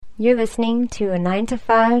You're listening to a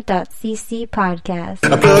 9to5.cc podcast.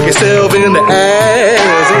 Plug yourself in the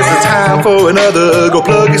ass. It's time for another Go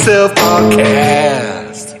Plug Yourself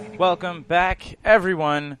podcast. Welcome back,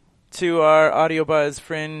 everyone, to our AudioBuzz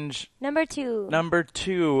Fringe Number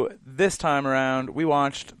two. This time around, we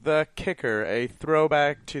watched The Kicker, a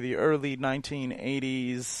throwback to the early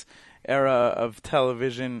 1980s era of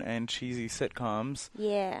television and cheesy sitcoms.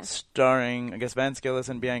 Yeah. Starring, I guess, Vance Gillis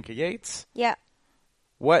and Bianca Yates. Yeah.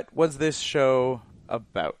 What was this show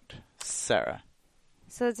about, Sarah?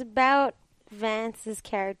 So it's about Vance's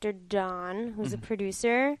character, Don, who's a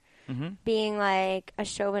producer, being like a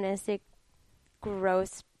chauvinistic,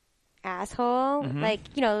 gross asshole. Like,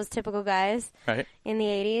 you know, those typical guys in the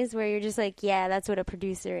 80s where you're just like, yeah, that's what a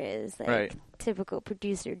producer is. Like, typical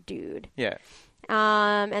producer dude. Yeah.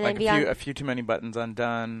 And like then a few too many buttons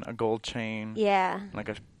undone, a gold chain. Yeah. Like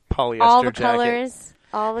a polyester all the jacket. colors.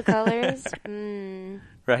 All the colors.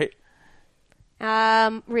 Right.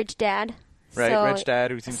 Rich dad. Right, So rich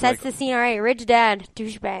dad who seems sets like... the scene, all right. Rich dad,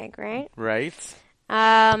 douchebag, right? Right.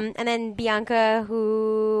 And then Bianca,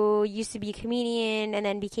 who used to be a comedian and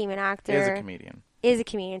then became an actor. Is a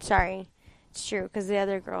comedian, sorry. It's true, because the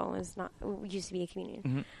other girl used to be a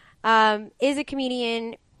comedian. Is a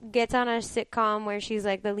comedian, gets on a sitcom where she's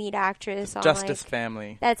like the lead actress on Justice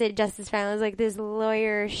Family. That's it, Justice Family. It was like this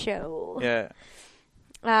lawyer show. Yeah.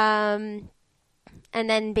 And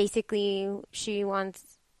then basically she wants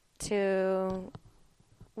to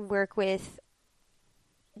work with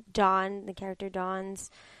Don, the character Don's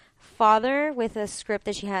father, with a script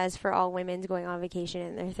that she has for all women going on vacation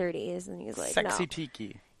in their 30s. And he's like, Sexy no.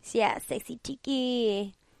 Tiki. Yeah, sexy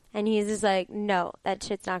tiki. And he's just like, no, that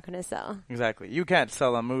shit's not going to sell. Exactly. You can't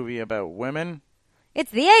sell a movie about women.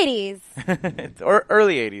 It's the 80s. Or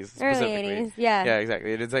early 80s, specifically. Early 80s, yeah. Yeah,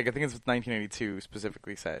 exactly. It's like, I think it's 1982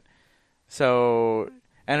 specifically set. So,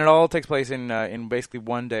 and it all takes place in basically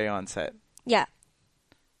one day on set. Yeah.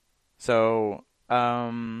 So,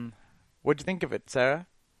 what'd you think of it, Sarah?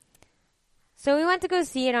 So we went to go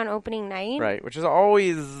see it on opening night. Right, which is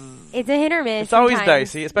always... It's a hit or miss. It's always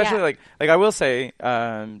sometimes. dicey, especially like I will say,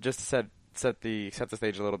 just to set the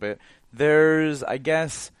stage a little bit. There's, I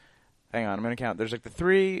guess, hang on, I'm gonna count. There's like the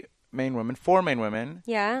four main women.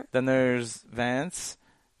 Yeah. Then there's Vance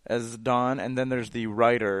as Dawn, and then there's the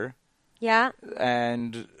writer. Yeah.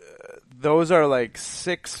 And those are like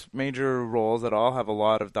 6 major roles that all have a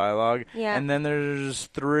lot of dialogue. Yeah. And then there's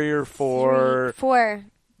 3 or 4. 4.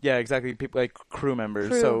 Yeah, exactly. People like crew members.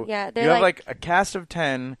 Crew, so yeah, you have like a cast of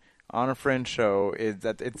 10 on a Fringe show. It's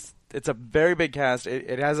a very big cast.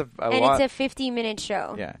 It has a and lot. It's a 50-minute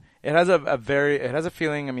show. Yeah. It has it has a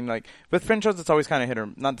feeling, I mean, like, with Fringe shows, it's always kind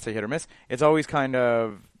of not to say hit or miss, it's always kind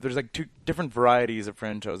of, there's like 2 different varieties of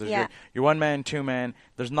Fringe shows. There's your one man, 2 man.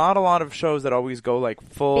 There's not a lot of shows that always go like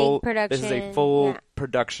full, big production. This is a full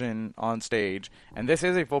production on stage, and this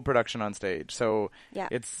is a full production on stage. So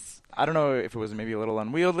it's, I don't know if it was maybe a little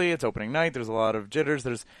unwieldy. It's opening night. There's a lot of jitters.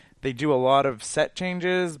 They do a lot of set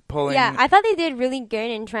changes, pulling. Yeah, I thought they did really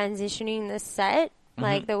good in transitioning the set,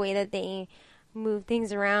 like the way that they moved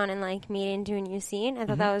things around and like made it into a new scene. I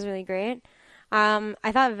thought that was really great.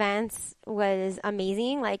 I thought Vance was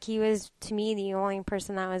amazing. Like, he was, to me, the only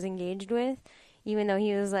person that I was engaged with, even though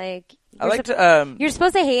he was like, you're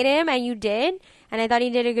supposed to hate him, and you did. And I thought he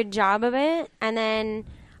did a good job of it. And then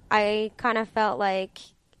I kind of felt like,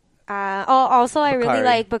 also I really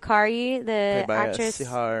like Bakari, the actress.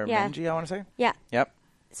 Sihar Menji, I want to say. Yeah. Yep.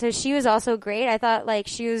 So she was also great. I thought like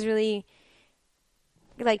she was really,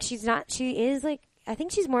 like, I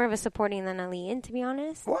think she's more of a supporting than a lead, to be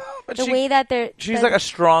honest. Well, but she's like a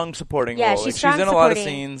strong supporting role. She's like, strong she's in a lot of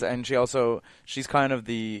scenes, and she's kind of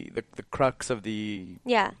the crux of the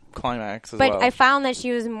climax as well. But I found that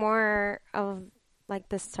she was more of like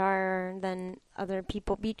the star than other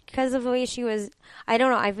people because of the way she was. I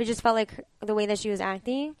don't know. I just felt like the way that she was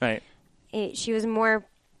acting. Right. She was more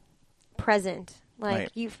present.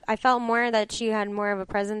 Like I felt more that she had more of a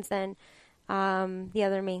presence than the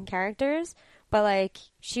other main characters. But like,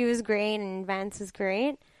 she was great, and Vance was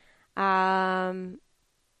great. Yeah,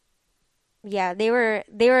 they were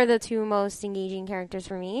the 2 most engaging characters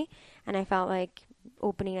for me, and I felt like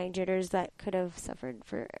opening night jitters that could have suffered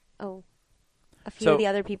for a few of the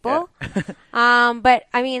other people. Yeah. But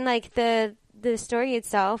I mean, like, the story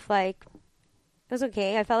itself, like, it was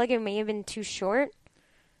okay. I felt like it may have been too short.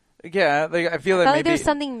 Yeah, I feel like maybe there was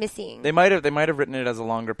something missing. They might have written it as a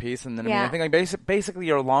longer piece, and then I mean, I think like basically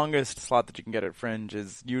your longest slot that you can get at Fringe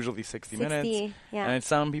is usually 60 minutes. Yeah. And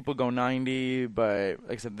some people go 90, but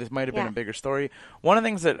like I said, this might have been a bigger story. One of the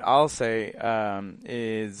things that I'll say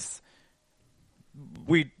is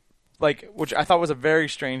which I thought was a very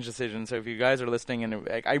strange decision. So if you guys are listening, and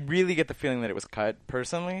I really get the feeling that it was cut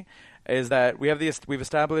personally, is that we've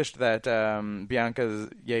established that Bianca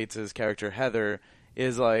Yates's character Heather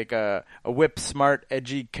is like a whip smart,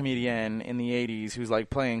 edgy comedian in the 80s who's like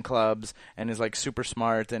playing clubs and is like super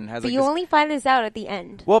smart and has. But like you only find this out at the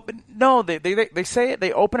end. Well, but no, they say it.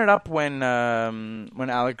 They open it up when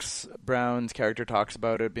Alex Brown's character talks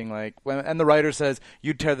about it, being like, and the writer says,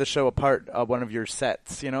 "You tear the show apart of one of your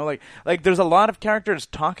sets." You know, like there's a lot of characters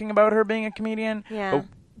talking about her being a comedian, but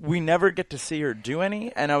we never get to see her do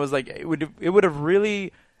any. And I was like, it would have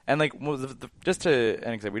really. And like, just to,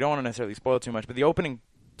 and we don't want to necessarily spoil too much, but the opening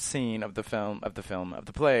scene of the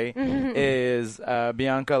play is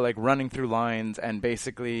Bianca like running through lines, and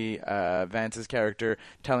basically Vance's character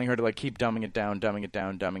telling her to like keep dumbing it down.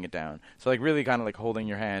 So like really kind of like holding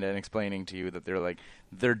your hand and explaining to you that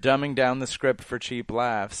they're dumbing down the script for cheap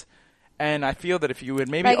laughs. And I feel that if you would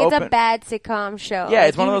maybe it's a bad sitcom show. Yeah,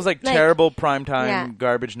 it's one of those like terrible primetime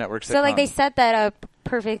garbage network sitcoms. So like they set that up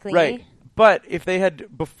perfectly. Right. But if they had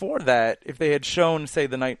shown, say,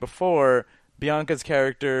 the night before, Bianca's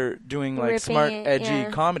character doing like smart, edgy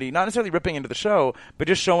comedy, not necessarily ripping into the show, but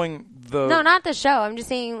just showing the... No, not the show. I'm just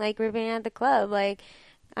saying like ripping at the club. Like,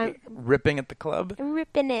 ripping at the club?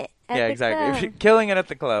 Ripping it at the Yeah, exactly. club. If you're killing it at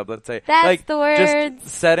the club, let's say. That's like, the words. Just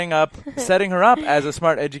setting her up as a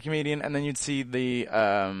smart, edgy comedian, and then you'd see the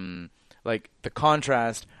the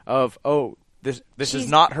contrast of, This is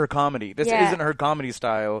not her comedy. This isn't her comedy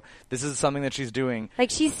style. This is something that she's doing.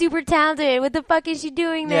 Like, she's super talented. What the fuck is she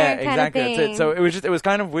doing there? Yeah, exactly. That's it. So it was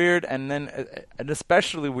kind of weird, and then an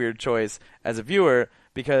especially weird choice as a viewer,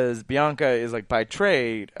 because Bianca is like by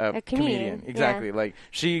trade a comedian. Exactly. Yeah. Like,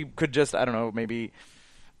 she could just, I don't know, maybe.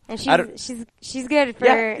 And she's good for...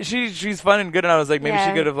 Yeah, she's fun and good, and I was like, maybe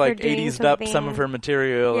she could have like 80's'd up some of her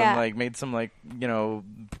material and like made some like,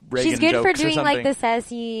 Reagan she's good jokes for doing or something. like the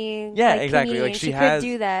sassy exactly. comedian. Like she could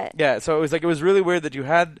do that. Yeah, so it was really weird that you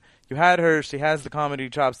had her, she has the comedy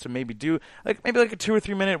chops to maybe do like a 2 or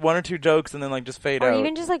 3 minute 1 or 2 jokes and then like just fade out. Or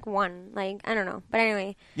even just like one. Like, I don't know. But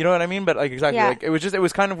anyway. You know what I mean? But like exactly. Yeah. Like it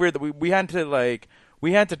was kind of weird that we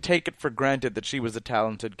had to take it for granted that she was a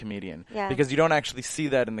talented comedian. Yeah. Because you don't actually see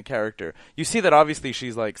that in the character. You see that obviously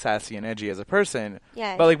she's like sassy and edgy as a person.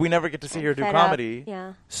 Yeah. But like we never get to see her do comedy.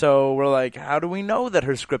 Yeah. So we're like, how do we know that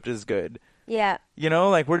her script is good? Yeah. You know,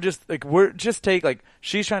 like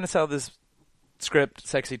she's trying to sell this script,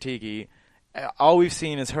 Sexy Tiki. All we've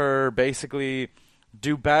seen is her basically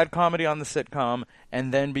do bad comedy on the sitcom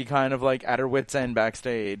and then be kind of like at her wit's end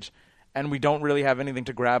backstage. And we don't really have anything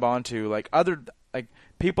to grab onto. Like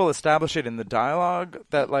people establish it in the dialogue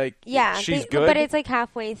that she's good, but it's like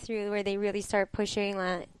halfway through where they really start pushing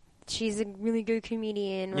like she's a really good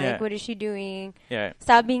comedian. Like, what is she doing? Yeah,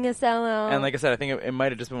 stop being a sellout. And like I said, I think it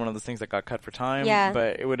might have just been one of those things that got cut for time. Yeah,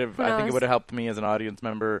 but it would have. I think it would have helped me as an audience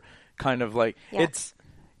member. Kind of like it's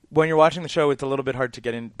when you're watching the show, it's a little bit hard to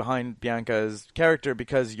get in behind Bianca's character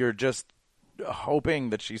because you're just hoping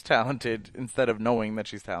that she's talented instead of knowing that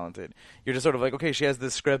she's talented. You're just sort of like, okay, she has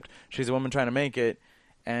this script, she's a woman trying to make it,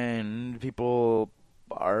 and people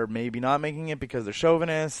are maybe not making it because they're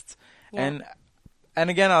chauvinists. And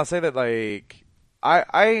again, I'll say that like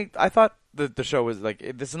I thought that the show was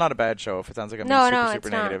like, this is not a bad show. If it sounds like I'm being super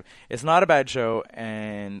negative, it's not a bad show.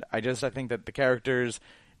 And I think that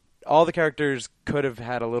all the characters could have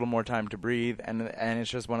had a little more time to breathe, and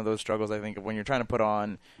it's just one of those struggles, I think, of when you're trying to put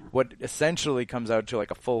on what essentially comes out to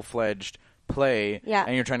like a full-fledged play,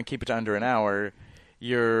 and you're trying to keep it to under an hour,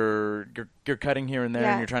 you're cutting here and there,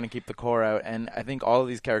 and you're trying to keep the core out, and I think all of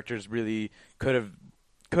these characters really could have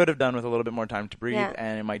done with a little bit more time to breathe,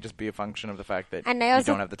 and it might just be a function of the fact that you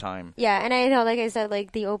don't have the time. Yeah, and I know, like I said,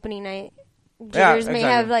 like the opening night jitters may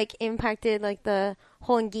have like impacted like the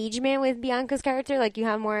whole engagement with Bianca's character. Like you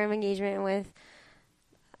have more of engagement with,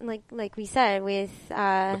 like we said, with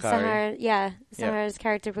Sahara's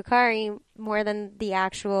character Bakari more than the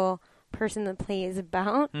actual person the play is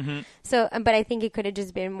about. Mm-hmm. So, but I think it could have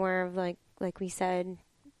just been more of like we said,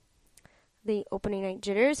 the opening night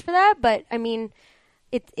jitters for that. But I mean,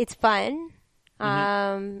 it's fun.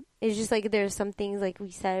 Mm-hmm. It's just like there's some things like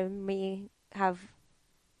we said may have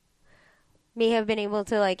been able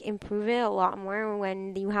to like improve it a lot more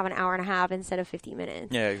when you have an hour and a half instead of 50 minutes.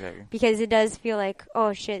 Yeah, exactly. Because it does feel like,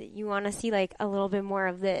 oh shit, you want to see like a little bit more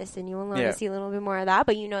of this and you want to see a little bit more of that,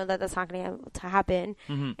 but you know that that's not going to happen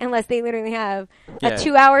unless they literally have a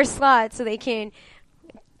 2-hour slot so they can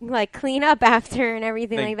like clean up after and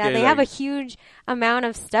everything like that. They have a huge amount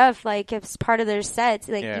of stuff like as part of their sets.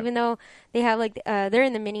 Like even though they have like they're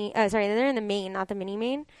in the main, not the mini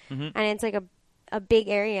main, and it's like a big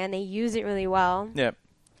area and they use it really well. Yeah.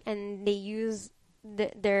 and they use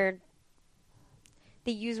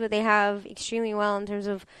they use what they have extremely well in terms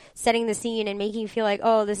of setting the scene and making you feel like,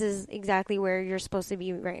 oh, this is exactly where you're supposed to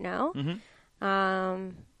be right now.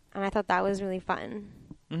 And I thought that was really fun.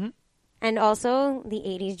 And also, the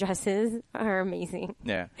 80s dresses are amazing.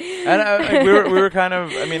 Yeah. And we were kind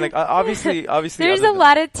of, I mean, like, obviously. There's a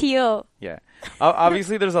lot of teal. Yeah.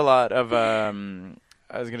 Obviously, there's a lot of,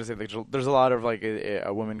 I was going to say, like, there's a lot of, like,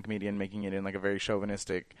 a woman comedian making it in, like, a very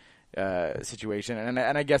chauvinistic situation. And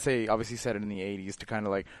I guess they obviously said it in the 80s to kind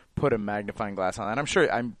of, like, put a magnifying glass on that. And I'm sure,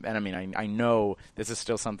 I know this is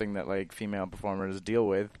still something that, like, female performers deal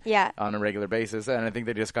with on a regular basis. And I think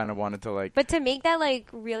they just kind of wanted to, like... But to make that, like,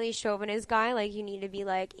 really chauvinist guy, like, you need to be,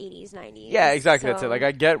 like, 80s, 90s. Yeah, exactly. So. That's it. Like,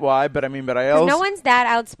 I get why, but I also... No one's that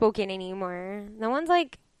outspoken anymore. No one's,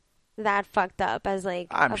 like... that fucked up as like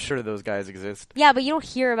I'm sure those guys exist. Yeah, but you don't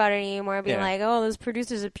hear about it anymore being like, oh, this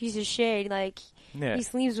producer's a piece of shit, like he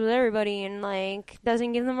sleeps with everybody and like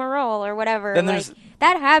doesn't give them a role or whatever. Then like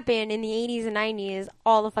that happened in the 80s and 90s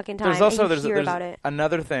all the fucking time. There's also there's about it.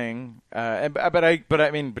 Another thing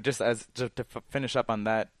but just to finish up on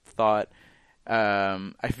that thought,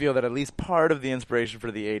 I feel that at least part of the inspiration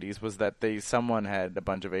for the 80s was that someone had a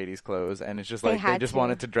bunch of 80s clothes, and it's just like they just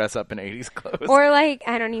wanted to dress up in 80s clothes. Or like,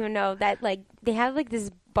 I don't even know, that like they have like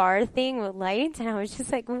this bar thing with lights, and I was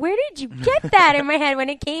just like, where did you get that? In my head when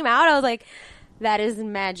it came out, I was like, that is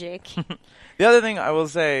magic. The other thing I will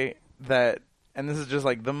say that, and this is just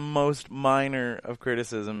like the most minor of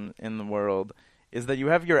criticism in the world, is that you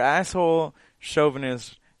have your asshole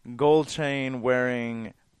chauvinist gold chain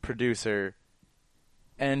wearing producer,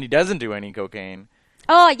 and he doesn't do any cocaine.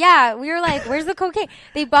 Oh, yeah. We were like, where's the cocaine?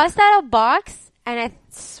 They bust out a box, and I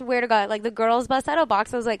swear to God, like, the girls bust out a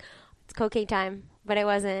box. I was like, it's cocaine time. But it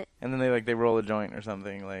wasn't. And then they roll a joint or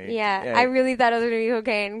something. Like yeah. I really thought it was going to be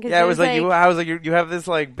cocaine. Yeah, it was like, I was like, you have this,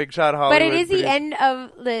 like, big shot Hollywood. But it is the end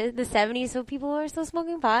of the 70s, so people are still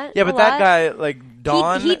smoking pot. Yeah, but that guy, like,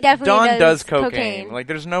 Don, he definitely does cocaine. Like,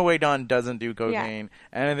 there's no way Don doesn't do cocaine.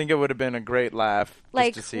 Yeah. And I think it would have been a great laugh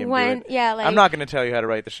just to see him do it. Yeah, like, I'm not going to tell you how to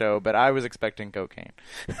write the show, but I was expecting cocaine.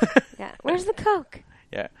 Yeah. Where's the coke?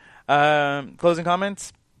 Yeah. Closing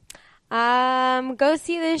comments? Go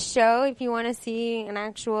see this show if you want to see an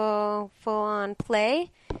actual full-on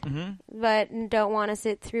play, but don't want to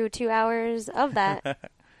sit through 2 hours of that.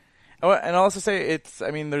 Oh, and I'll also say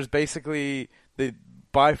there's basically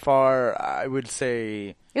by far, I would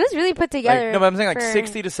say... It was really put together. Like, no, but I'm saying like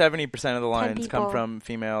 60 to 70% of the lines come from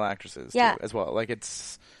female actresses too, as well. Like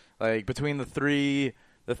it's like between the three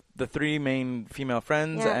main female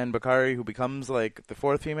friends and Bakari, who becomes like the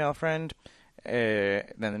fourth female friend.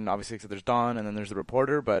 Then obviously so there's Dawn, and then there's the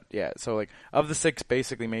reporter. But yeah, so like of the 6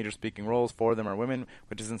 basically major speaking roles, 4 of them are women,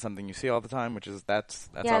 which isn't something you see all the time. Which is that's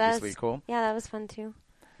obviously cool. Yeah, that was fun too.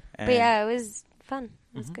 But yeah, it was fun.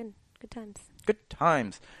 It was good times. Good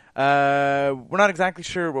times. We're not exactly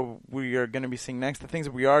sure what we are going to be seeing next. The things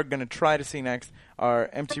that we are going to try to see next are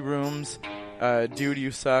Empty Rooms, Dude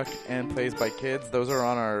You Suck, and Plays by Kids. Those are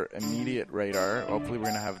on our immediate radar. Hopefully we're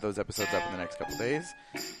going to have those episodes up in the next couple days.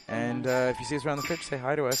 And if you see us around the pitch, say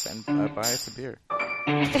hi to us and buy us a beer.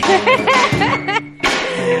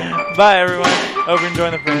 Bye, everyone. Hope you're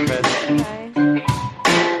enjoying the Fringe Fest. Bye.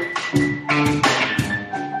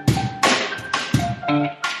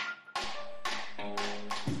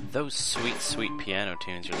 Those sweet, sweet piano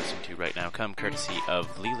tunes you're listening to right now come courtesy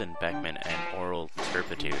of Leland Beckman and Oral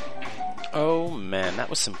Turpitude. Oh man, that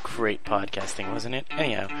was some great podcasting, wasn't it?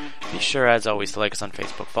 Anyhow, be sure as always to like us on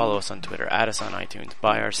Facebook, follow us on Twitter, add us on iTunes,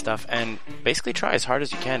 buy our stuff, and basically try as hard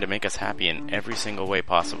as you can to make us happy in every single way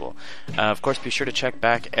possible. Of course, be sure to check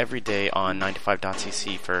back every day on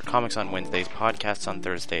 9to5.cc for comics on Wednesdays, podcasts on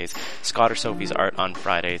Thursdays, Scott or Sophie's art on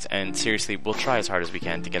Fridays, and seriously, we'll try as hard as we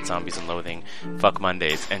can to get Zombies and Loathing, Fuck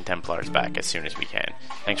Mondays, and Templars back as soon as we can.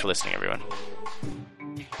 Thanks for listening, everyone.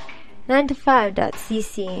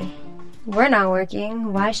 9to5.cc. We're not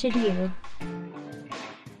working. Why should you?